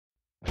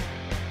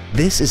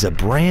This is a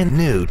brand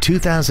new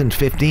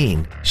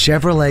 2015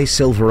 Chevrolet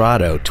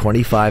Silverado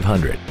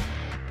 2500.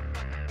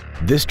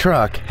 This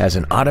truck has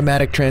an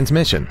automatic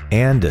transmission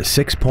and a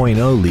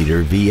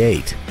 6.0-liter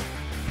V8.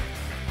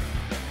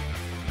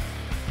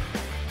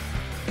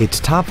 Its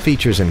top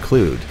features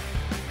include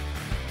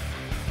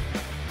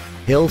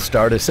Hill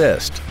Start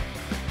Assist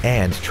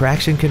and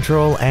traction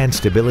control and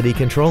stability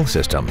control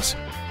systems.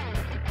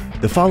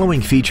 The following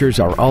features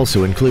are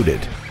also included: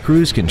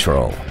 cruise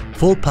control,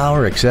 full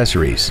power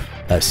accessories,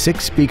 a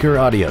 6-speaker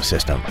audio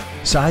system,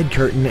 side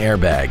curtain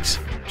airbags,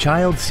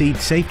 child seat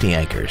safety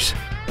anchors,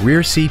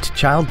 rear seat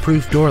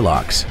child-proof door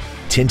locks,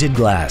 tinted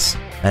glass,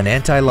 an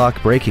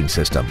anti-lock braking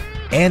system,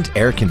 and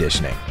air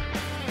conditioning.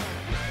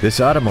 This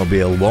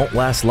automobile won't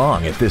last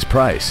long at this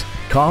price.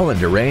 Call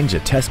and arrange a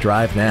test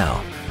drive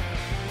now.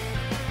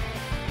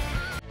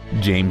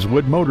 James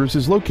Wood Motors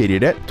is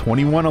located at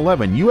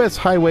 2111 US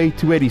Highway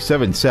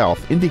 287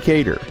 South in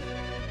Decatur.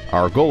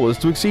 Our goal is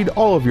to exceed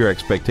all of your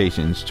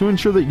expectations to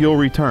ensure that you'll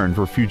return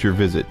for future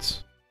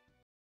visits.